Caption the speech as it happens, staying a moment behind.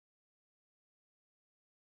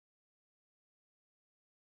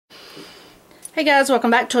Hey guys,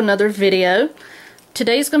 welcome back to another video.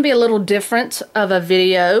 Today's going to be a little different of a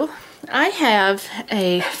video. I have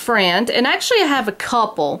a friend, and actually I have a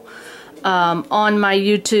couple on my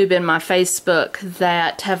YouTube and my Facebook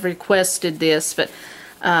that have requested this, but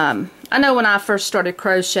I know when I first started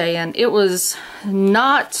crocheting, it was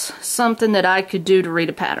not something that I could do to read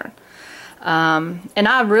a pattern. And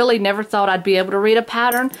I really never thought I'd be able to read a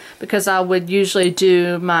pattern because I would usually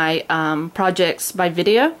do my projects by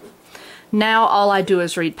video. Now all I do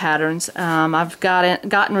is read patterns. I've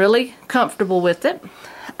gotten really comfortable with it.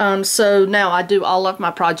 So now I do all of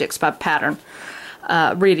my projects by pattern,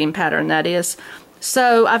 reading pattern that is.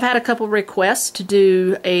 So I've had a couple requests to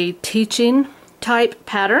do a teaching type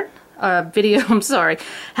pattern, video, I'm sorry,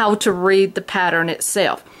 how to read the pattern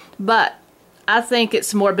itself. But I think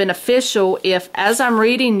it's more beneficial if, as I'm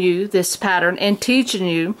reading you this pattern and teaching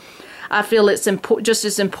you, I feel it's just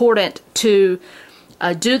as important to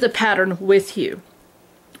do the pattern with you.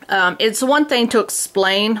 It's one thing to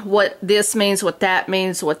explain what this means, what that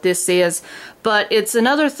means, what this is, but it's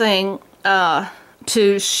another thing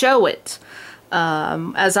to show it.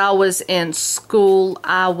 As I was in school,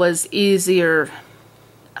 I was easier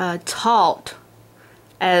taught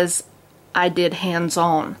as I did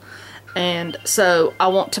hands-on. And so I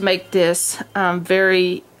want to make this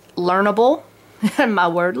very learnable, my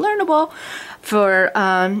word, learnable, for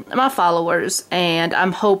my followers, and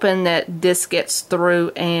I'm hoping that this gets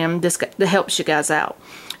through and that helps you guys out.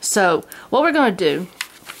 So what we're going to do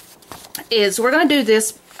is we're going to do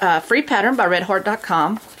this free pattern by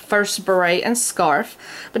redheart.com, first beret and scarf,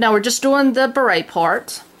 but now we're just doing the beret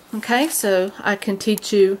part, okay, so I can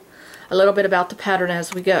teach you a little bit about the pattern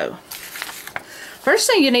as we go. First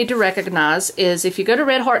thing you need to recognize is if you go to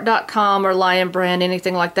redheart.com or Lion Brand,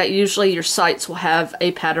 anything like that, usually your sites will have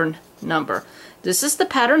a pattern number. This is the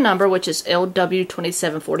pattern number, which is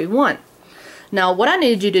LW2741. Now what I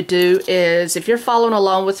need you to do is, if you're following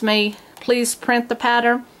along with me, please print the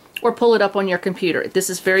pattern or pull it up on your computer. This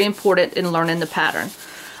is very important in learning the pattern.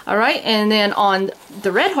 Alright, and then on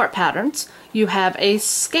the Red Heart patterns, you have a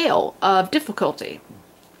scale of difficulty.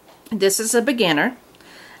 This is a beginner,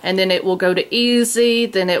 and then it will go to easy,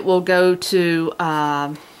 then it will go to,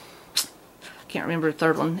 I can't remember the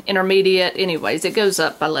third one, intermediate. Anyways, it goes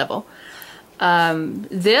up by level.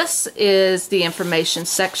 This is the information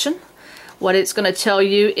section. What it's going to tell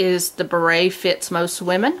you is the beret fits most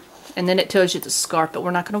women, and then it tells you the scarf, but we're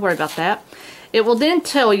not going to worry about that. It will then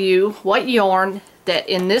tell you what yarn that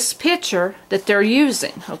in this picture that they're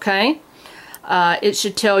using, okay? It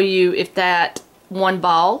should tell you if that one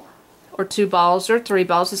ball or two balls or three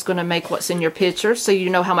balls is going to make what's in your picture, so you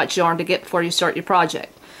know how much yarn to get before you start your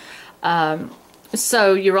project.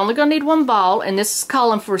 So you're only going to need one ball, and this is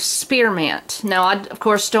calling for spearmint. Now I of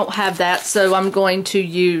course don't have that, so I'm going to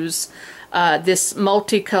use this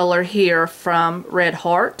multicolor here from Red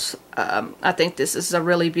Heart. I think this is a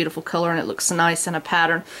really beautiful color and it looks nice in a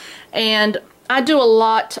pattern. And I do a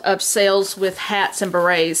lot of sales with hats and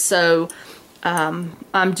berets, so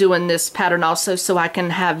I'm doing this pattern also so I can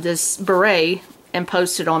have this beret and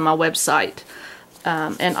post it on my website,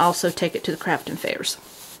 and also take it to the crafting fairs.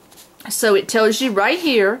 So it tells you right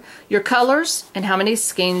here your colors and how many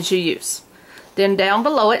skeins you use. Then down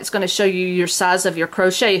below it, it's going to show you your size of your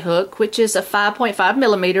crochet hook, which is a 5.5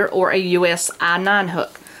 millimeter or a US I9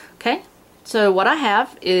 hook. Okay, so what I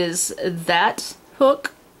have is that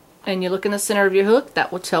hook, and you look in the center of your hook,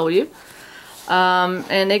 that will tell you.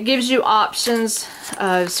 And it gives you options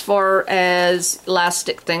as far as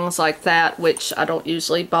elastic, things like that, which I don't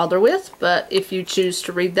usually bother with, but if you choose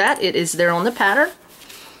to read that, it is there on the pattern.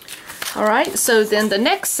 Alright, so then the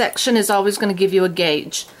next section is always going to give you a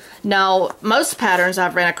gauge. Now, most patterns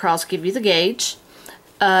I've ran across give you the gauge.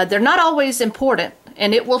 They're not always important,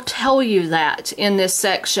 and it will tell you that in this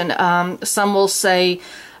section. Some will say,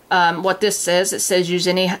 what this says, it says use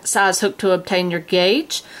any size hook to obtain your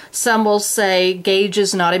gauge. Some will say gauge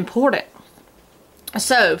is not important.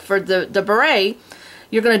 So for the beret,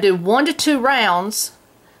 you're going to do 1 to 2 rounds,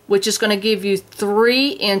 which is going to give you 3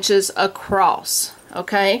 inches across.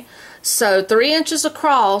 Okay, so 3 inches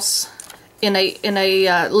across in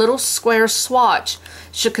a little square swatch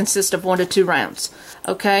should consist of 1 to 2 rounds.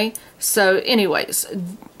 Okay, so anyways,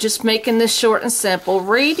 just making this short and simple.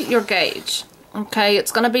 Read your gauge. Okay,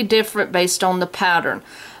 it's going to be different based on the pattern.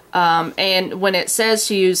 And when it says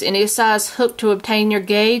to use any size hook to obtain your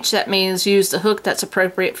gauge, that means use the hook that's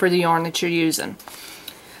appropriate for the yarn that you're using.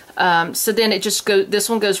 So then it just goes, this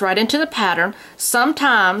one goes right into the pattern.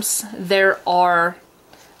 Sometimes there are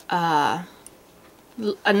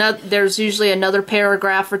there's usually another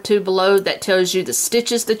paragraph or two below that tells you the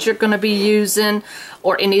stitches that you're going to be using,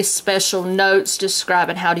 or any special notes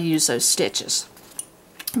describing how to use those stitches.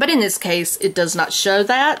 But in this case, it does not show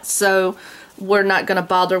that, so we're not going to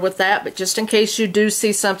bother with that. But just in case you do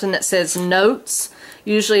see something that says notes,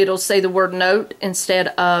 usually it'll say the word note instead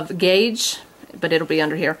of gauge, but it'll be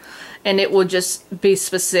under here. And it will just be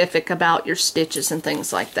specific about your stitches and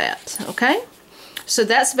things like that, okay? So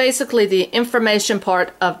that's basically the information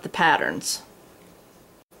part of the patterns.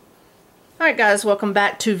 Alright guys, welcome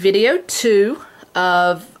back to video 2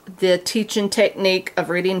 of the teaching technique of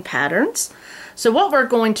reading patterns. So what we're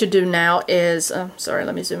going to do now is, sorry,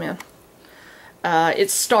 let me zoom in. It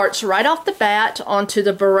starts right off the bat onto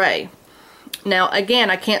the beret. Now again,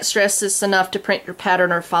 I can't stress this enough to print your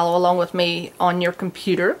pattern or follow along with me on your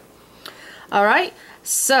computer. Alright,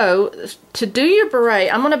 so to do your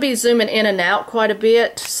beret, I'm going to be zooming in and out quite a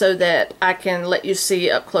bit so that I can let you see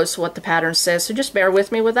up close what the pattern says. So just bear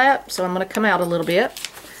with me with that. So I'm going to come out a little bit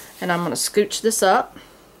and I'm going to scooch this up.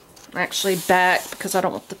 Actually back because I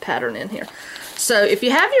don't want the pattern in here. So if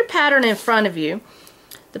you have your pattern in front of you,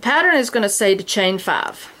 the pattern is going to say to chain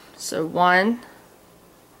 5. So 1,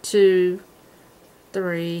 2,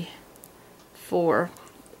 3, 4,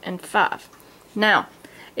 and 5. Now,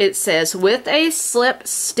 it says with a slip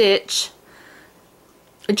stitch,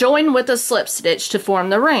 join with a slip stitch to form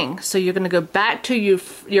the ring. So you're going to go back to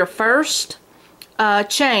your first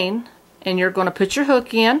chain, and you're going to put your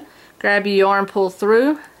hook in, grab your yarn, pull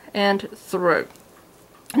through and through,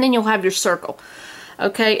 and then you'll have your circle.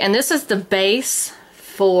 Okay, and this is the base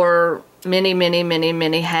for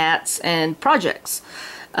many hats and projects.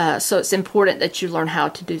 So it's important that you learn how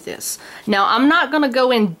to do this. Now I'm not going to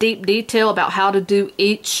go in deep detail about how to do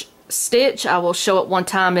each stitch. I will show it one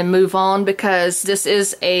time and move on, because this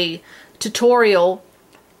is a tutorial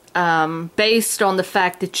based on the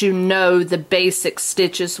fact that you know the basic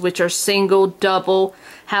stitches, which are single, double,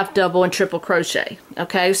 half double, and triple crochet.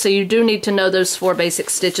 Okay, so you do need to know those 4 basic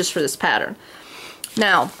stitches for this pattern.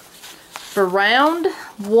 Now for round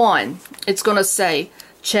 1, it's going to say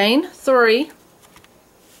chain 3,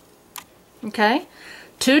 okay,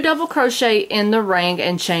 2 double crochet in the ring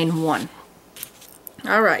and chain 1.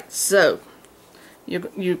 Alright, so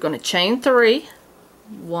you're going to chain 3,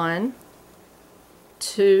 1,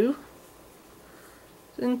 2,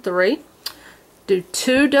 and 3, do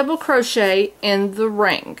 2 double crochet in the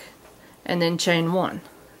ring, and then chain 1.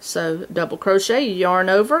 So double crochet, yarn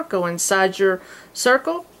over, go inside your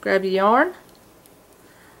circle, grab your yarn,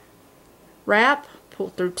 wrap, pull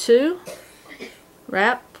through 2,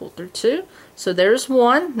 wrap, pull through 2. So there's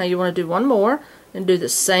 1. Now you want to do 1 more and do the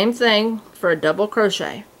same thing for a double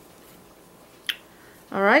crochet.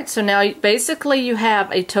 Alright, so now basically you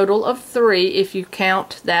have a total of 3 if you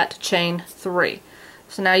count that chain 3.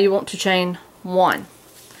 So now you want to chain 1.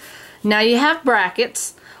 Now you have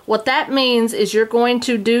brackets. What that means is you're going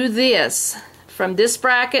to do this from this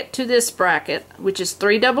bracket to this bracket, which is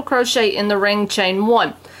 3 double crochet in the ring, chain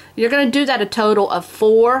 1. You're going to do that a total of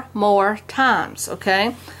 4 more times,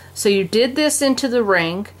 okay? So you did this into the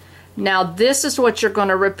ring. Now this is what you're going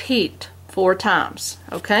to repeat 4 times,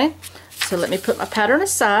 okay? So let me put my pattern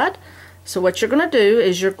aside. So what you're going to do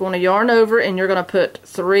is you're going to yarn over and you're going to put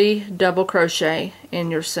 3 double crochet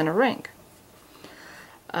in your center ring.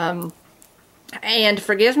 And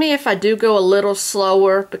forgive me if I do go a little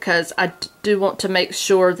slower, because I do want to make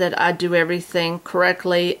sure that I do everything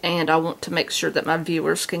correctly, and I want to make sure that my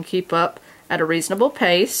viewers can keep up at a reasonable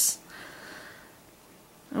pace.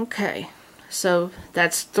 Okay, so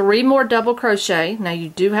that's 3 more double crochet. Now you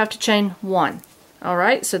do have to chain 1.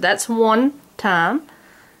 Alright, so that's 1 time.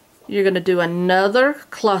 You're going to do another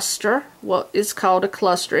cluster, what is called a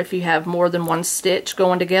cluster if you have more than 1 stitch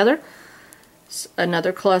going together.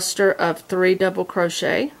 Another cluster of 3 double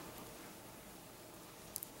crochet.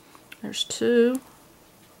 There's 2.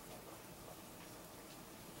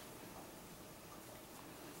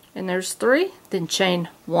 And there's 3. Then chain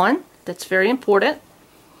 1. That's very important.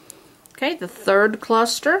 Okay, the 3rd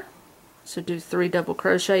cluster. So do 3 double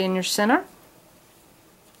crochet in your center.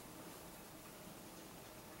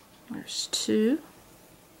 There's 2.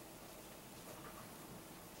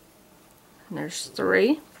 And there's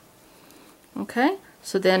 3. Okay,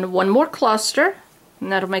 so then 1 more cluster,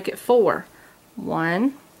 and that'll make it 4.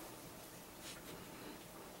 1,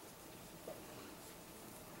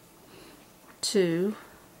 2,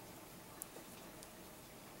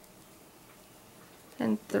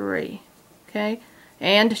 and 3. Okay,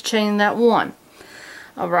 and chain that 1.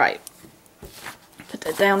 Alright, put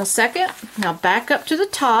that down a second. Now back up to the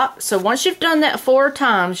top. So once you've done that 4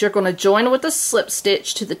 times, you're going to join with a slip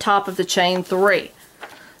stitch to the top of the chain 3.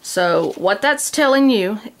 So what that's telling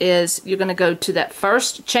you is you're going to go to that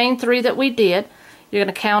first chain 3 that we did. You're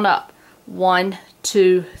going to count up 1,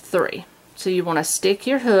 2, 3. So you want to stick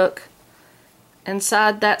your hook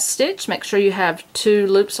inside that stitch. Make sure you have 2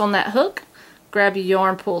 loops on that hook. Grab your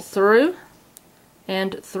yarn, pull through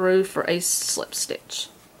and through for a slip stitch.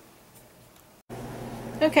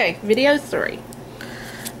 Okay, video 3.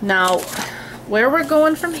 Now where we're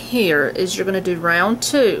going from here is you're going to do round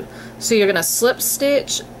 2. So you're going to slip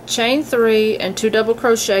stitch, chain 3, and 2 double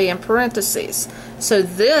crochet in parentheses. So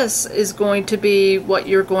this is going to be what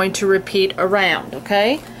you're going to repeat around,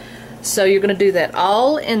 okay? So you're going to do that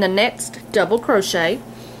all in the next double crochet.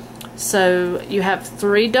 So you have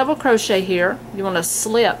 3 double crochet here. You want to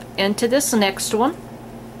slip into this next one,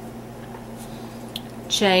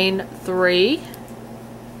 chain 3,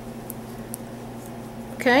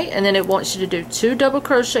 okay, and then it wants you to do 2 double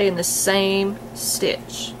crochet in the same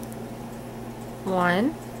stitch.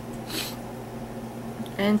 1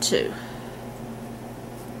 and 2.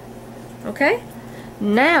 Okay,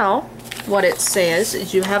 now what it says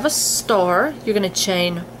is you have a star. You're going to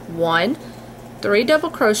chain 1, 3 double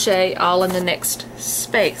crochet all in the next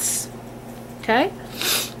space. Okay,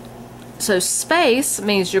 so space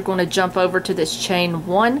means you're going to jump over to this chain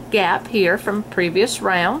 1 gap here from previous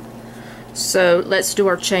round. So let's do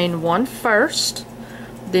our chain 1 first.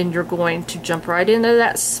 Then you're going to jump right into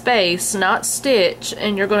that space, not stitch,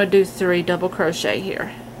 and you're going to do 3 double crochet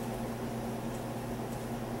here.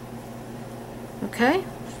 Okay?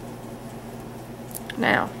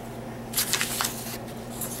 Now,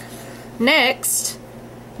 next,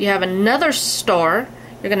 you have another star.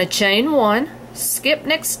 You're going to chain 1, skip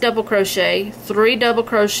next double crochet, 3 double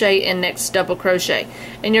crochet, and next double crochet.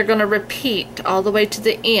 And you're going to repeat all the way to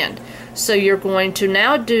the end. So you're going to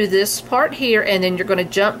now do this part here, and then you're going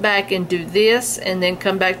to jump back and do this, and then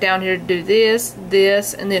come back down here to do this,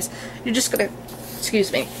 this, and this. You're just going to,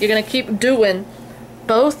 excuse me, you're going to keep doing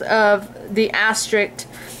both of the asterisk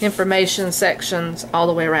information sections all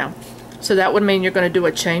the way around. So that would mean you're going to do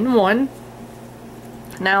a chain 1.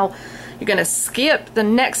 Now you're going to skip the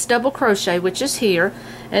next double crochet, which is here,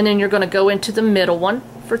 and then you're going to go into the middle one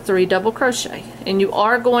for 3 double crochet. And you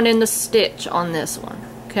are going in the stitch on this one,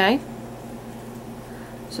 okay?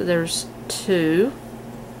 So there's 2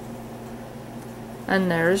 and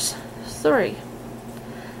there's 3.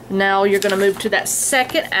 Now you're going to move to that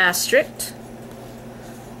second asterisk,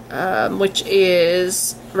 which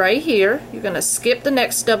is right here. You're going to skip the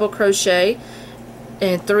next double crochet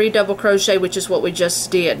and 3 double crochet, which is what we just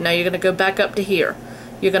did. Now you're going to go back up to here.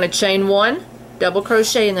 You're going to chain 1, double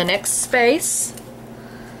crochet in the next space.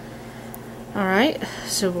 Alright,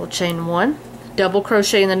 so we'll chain 1, double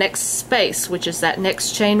crochet in the next space, which is that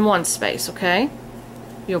next chain 1 space, okay?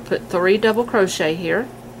 You'll put 3 double crochet here.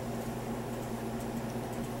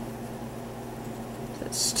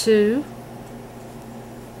 That's 2,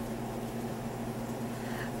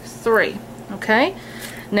 3, okay?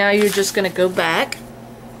 Now you're just going to go back.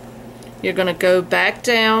 You're going to go back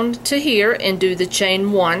down to here and do the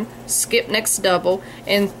chain 1, skip next double,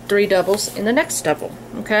 and 3 doubles in the next double,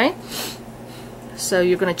 okay? So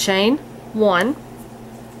you're going to chain 1,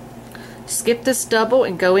 skip this double,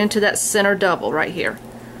 and go into that center double right here.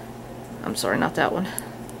 I'm sorry, not that one.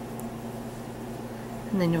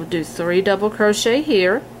 And then you'll do 3 double crochet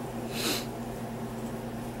here.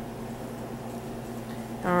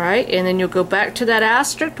 Alright, and then you'll go back to that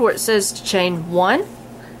asterisk where it says to chain 1.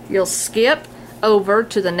 You'll skip over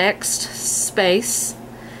to the next space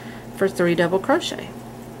for 3 double crochet.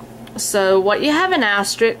 So what you have in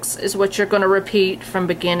asterisks is what you're going to repeat from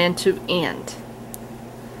beginning to end.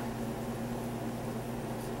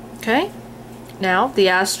 Okay, now the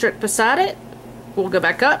asterisk beside it, we'll go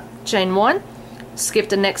back up, chain 1, skip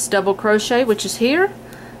the next double crochet, which is here,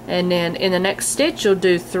 and then in the next stitch you'll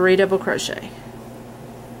do 3 double crochet.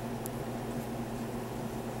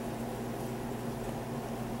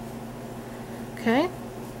 Okay,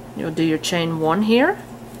 you'll do your chain 1 here.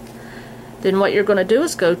 Then what you're going to do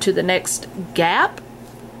is go to the next gap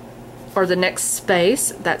or the next space.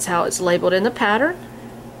 That's how it's labeled in the pattern.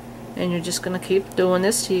 And you're just going to keep doing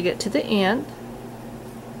this till you get to the end.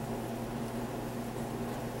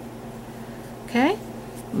 Okay,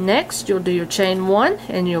 next you'll do your chain 1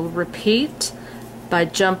 and you'll repeat by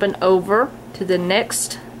jumping over to the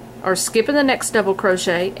next, or skipping the next double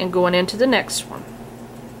crochet and going into the next one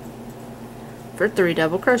for 3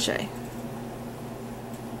 double crochet.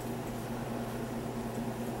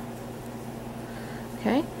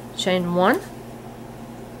 Okay, chain 1.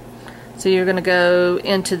 So you're going to go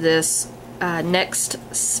into this next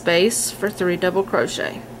space for 3 double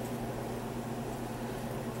crochet.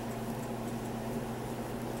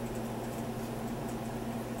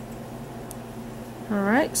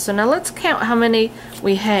 Alright, so now let's count how many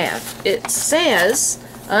we have. It says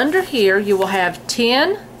under here you will have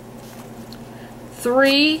 10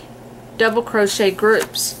 3 double crochet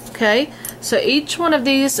groups. Okay, so each one of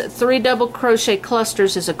these 3 double crochet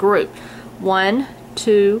clusters is a group. 1,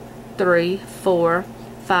 2, 3, 4,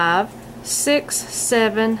 5, 6,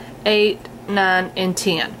 7, 8, 9, and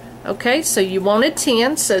 10. Okay, so you wanted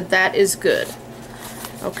 10, so that is good.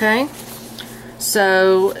 Okay,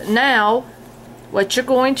 so now what you're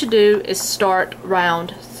going to do is start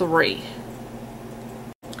round 3.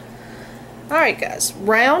 Alright guys,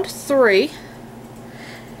 round 3,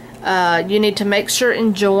 you need to make sure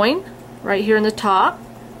and join right here in the top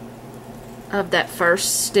of that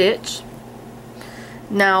first stitch.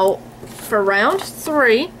 Now for round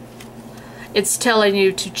 3, it's telling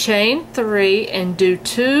you to chain 3 and do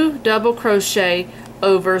 2 double crochet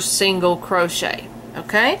over single crochet.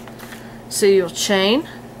 Okay, so you'll chain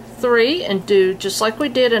 3 and do just like we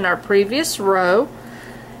did in our previous row.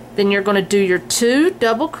 Then you're going to do your 2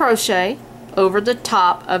 double crochet over the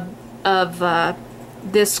top of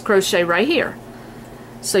this crochet right here.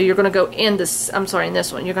 So you're going to go in this, in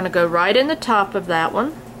this one, you're going to go right in the top of that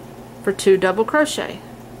one for 2 double crochet.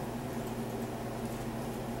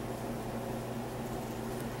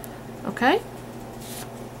 Okay,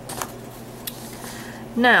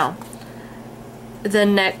 now the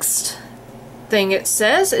next thing it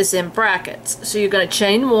says is in brackets. So you're going to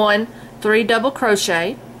chain 1, 3 double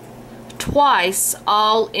crochet twice,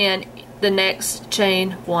 all in the next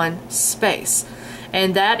chain 1 space,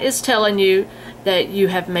 and that is telling you that you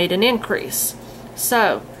have made an increase.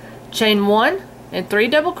 So chain 1 and 3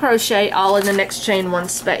 double crochet, all in the next chain 1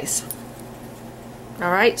 space.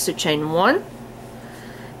 Alright, so chain 1,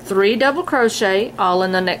 3 double crochet, all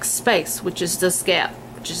in the next space, which is this gap,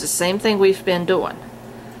 which is the same thing we've been doing.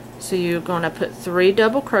 So you're going to put 3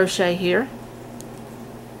 double crochet here,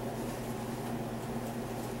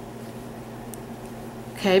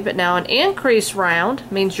 okay, but now an increase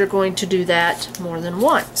round means you're going to do that more than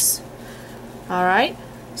once. Alright,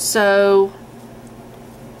 so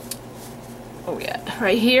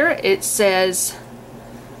right here it says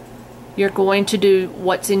you're going to do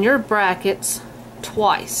what's in your brackets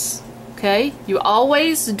twice. Okay, you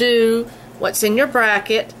always do what's in your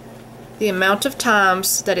bracket the amount of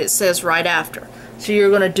times that it says right after. So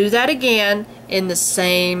you're going to do that again in the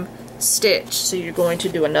same stitch. So you're going to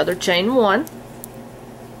do another chain 1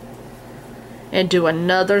 and do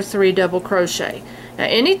another 3 double crochet. Now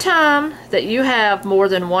anytime that you have more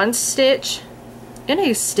than 1 stitch in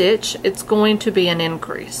a stitch, it's going to be an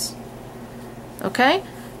increase. Okay,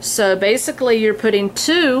 so basically you're putting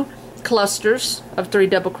 2 clusters of 3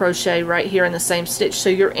 double crochet right here in the same stitch, so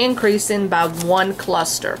you're increasing by 1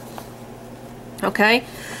 cluster. Okay,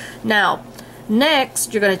 now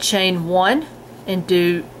next you're going to chain 1 and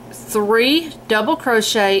do 3 double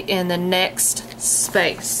crochet in the next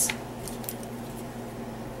space.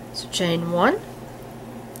 So chain 1,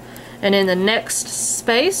 and in the next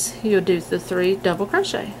space you'll do the 3 double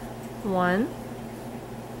crochet. 1,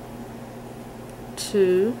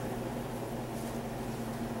 2,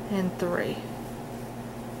 and 3.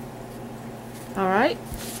 Alright,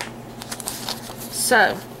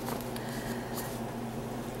 so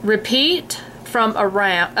repeat from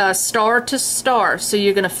around star to star. So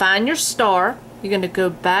you're going to find your star, you're going to go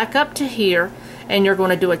back up to here, and you're going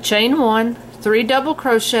to do a chain 1, 3 double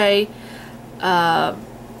crochet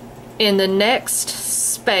in the next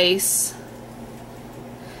space,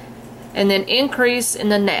 and then increase in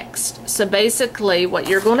the next. So basically what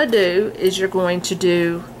you're going to do is you're going to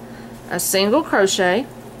do a single crochet,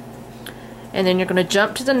 and then you're going to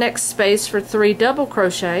jump to the next space for 3 double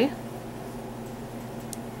crochet,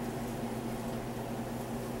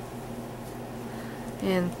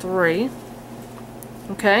 and 3.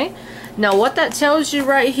 Okay, now what that tells you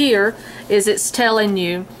right here is it's telling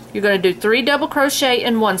you you're going to do 3 double crochet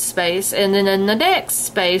in one space, and then in the next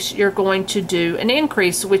space you're going to do an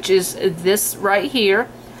increase, which is this right here.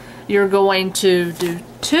 You're going to do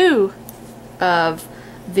 2 of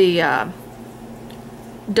the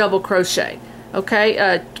double crochet,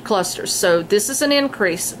 okay, clusters. So this is an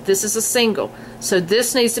increase, this is a single, so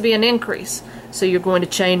this needs to be an increase. So you're going to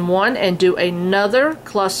chain 1 and do another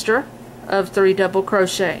cluster of 3 double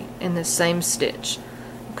crochet in the same stitch.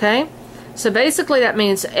 Okay, so basically that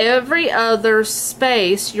means every other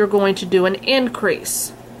space you're going to do an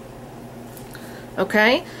increase.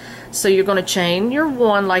 Okay, so you're going to chain your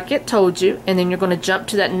 1 like it told you, and then you're going to jump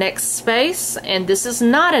to that next space, and this is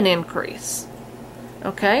not an increase.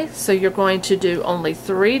 Okay, so you're going to do only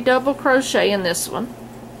 3 double crochet in this one.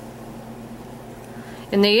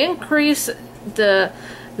 And the increase, the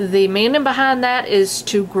The meaning behind that is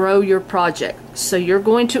to grow your project. So you're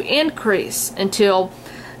going to increase until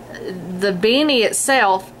the beanie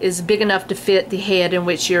itself is big enough to fit the head in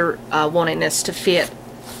which you're wanting this to fit.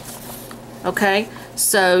 Okay,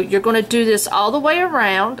 so you're going to do this all the way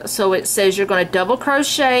around. So it says you're going to double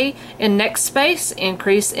crochet in next space,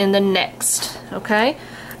 increase in the next. Okay,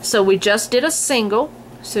 so we just did a single,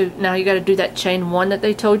 so now you got to do that chain 1 that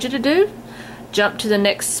they told you to do. Jump to the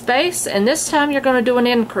next space, and this time you're going to do an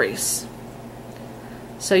increase.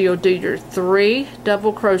 So you'll do your 3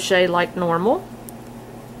 double crochet like normal.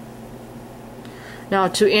 Now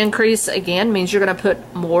to increase again means you're going to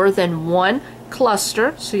put more than 1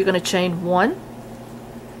 cluster, so you're going to chain 1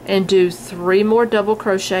 and do 3 more double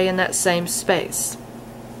crochet in that same space.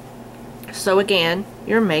 So again,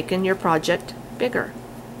 you're making your project bigger.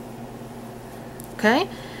 Okay,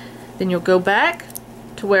 then you'll go back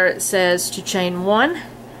to where it says to chain 1,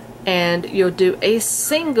 and you'll do a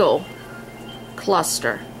single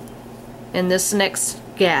cluster in this next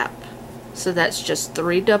gap. So that's just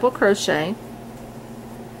 3 double crochet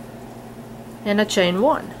and a chain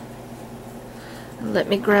 1. Let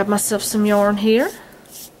me grab myself some yarn here.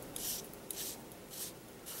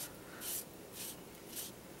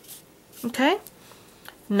 Okay,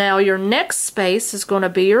 now your next space is going to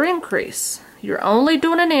be your increase. You're only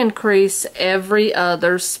doing an increase every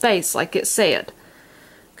other space like it said.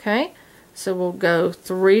 Okay, so we'll go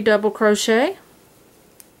 3 double crochet.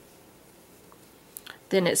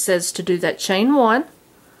 Then it says to do that chain 1,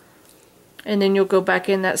 and then you'll go back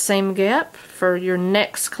in that same gap for your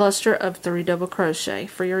next cluster of 3 double crochet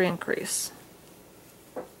for your increase.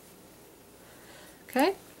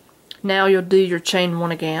 Okay, now you'll do your chain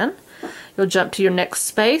 1 again. You'll jump to your next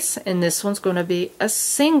space, and this one's going to be a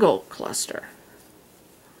single cluster.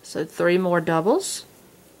 So 3 more doubles.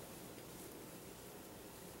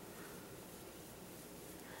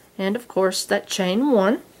 And of course that chain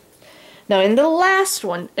 1. Now in the last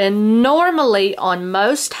one, and normally on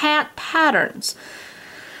most hat patterns,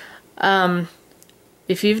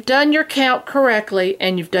 if you've done your count correctly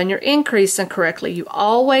and you've done your increasing correctly, you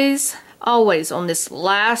always on this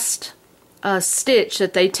last stitch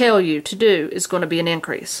that they tell you to do is going to be an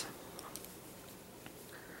increase.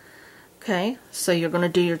 Okay, so you're going to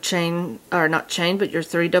do your chain, or not chain, but your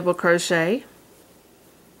 3 double crochet,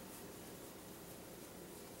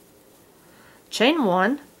 chain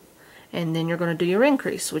 1, and then you're going to do your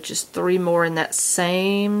increase, which is 3 more in that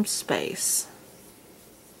same space.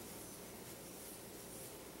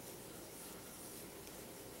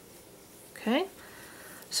 Okay,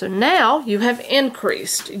 so now you have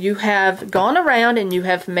increased. You have gone around and you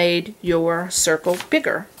have made your circle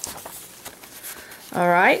bigger.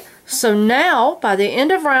 Alright, so now by the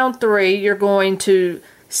end of round 3, you're going to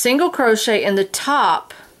single crochet in the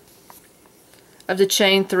top of the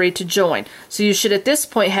chain 3 to join. So you should at this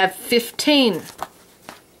point have 15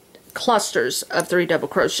 clusters of 3 double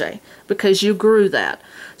crochet because you grew that.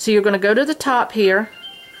 So you're going to go to the top here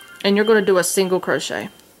and you're going to do a single crochet.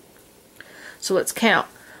 So let's count.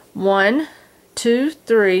 1, 2,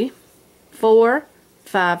 3, 4,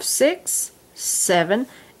 5, 6, 7,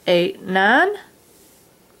 8, 9,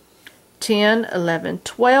 10, 11,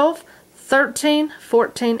 12, 13,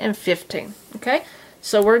 14, and 15. Okay,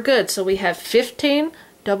 so we're good. So we have 15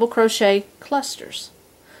 double crochet clusters.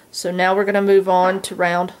 So now we're going to move on to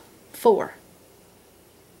round 4.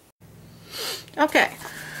 Okay,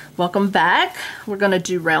 welcome back. We're going to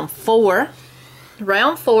do round 4.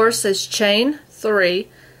 Round 4 says chain 3,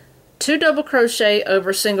 2 double crochet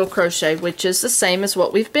over single crochet, which is the same as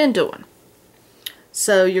what we've been doing.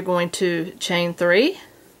 So you're going to chain 3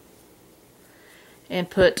 and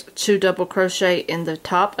put 2 double crochet in the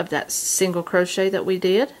top of that single crochet that we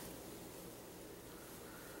did,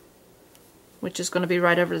 which is going to be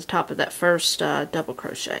right over the top of that first double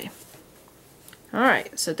crochet.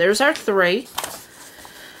 Alright, so there's our 3.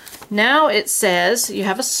 Now it says you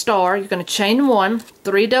have a star. You're going to chain 1,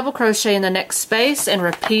 3 double crochet in the next space, and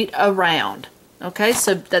repeat around. Okay,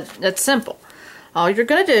 so that's simple. All you're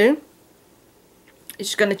going to do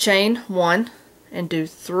is you're going to chain 1 and do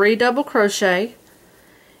 3 double crochet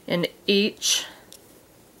in each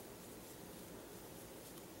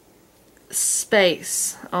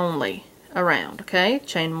space only around. Okay,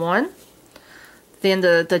 chain 1. Then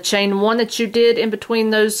the chain 1 that you did in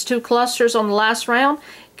between those 2 clusters on the last round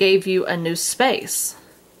gave you a new space,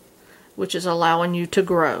 which is allowing you to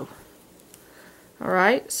grow.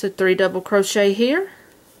 Alright, so 3 double crochet here,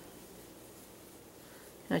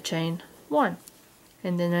 and a chain 1,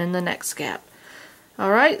 and then in the next gap.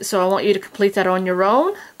 Alright, so I want you to complete that on your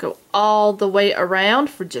own. Go all the way around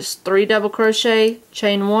for just 3 double crochet,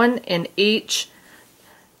 chain 1 in each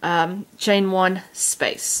chain 1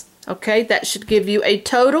 space. Okay, that should give you a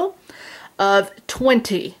total of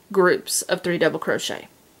 20 groups of 3 double crochet.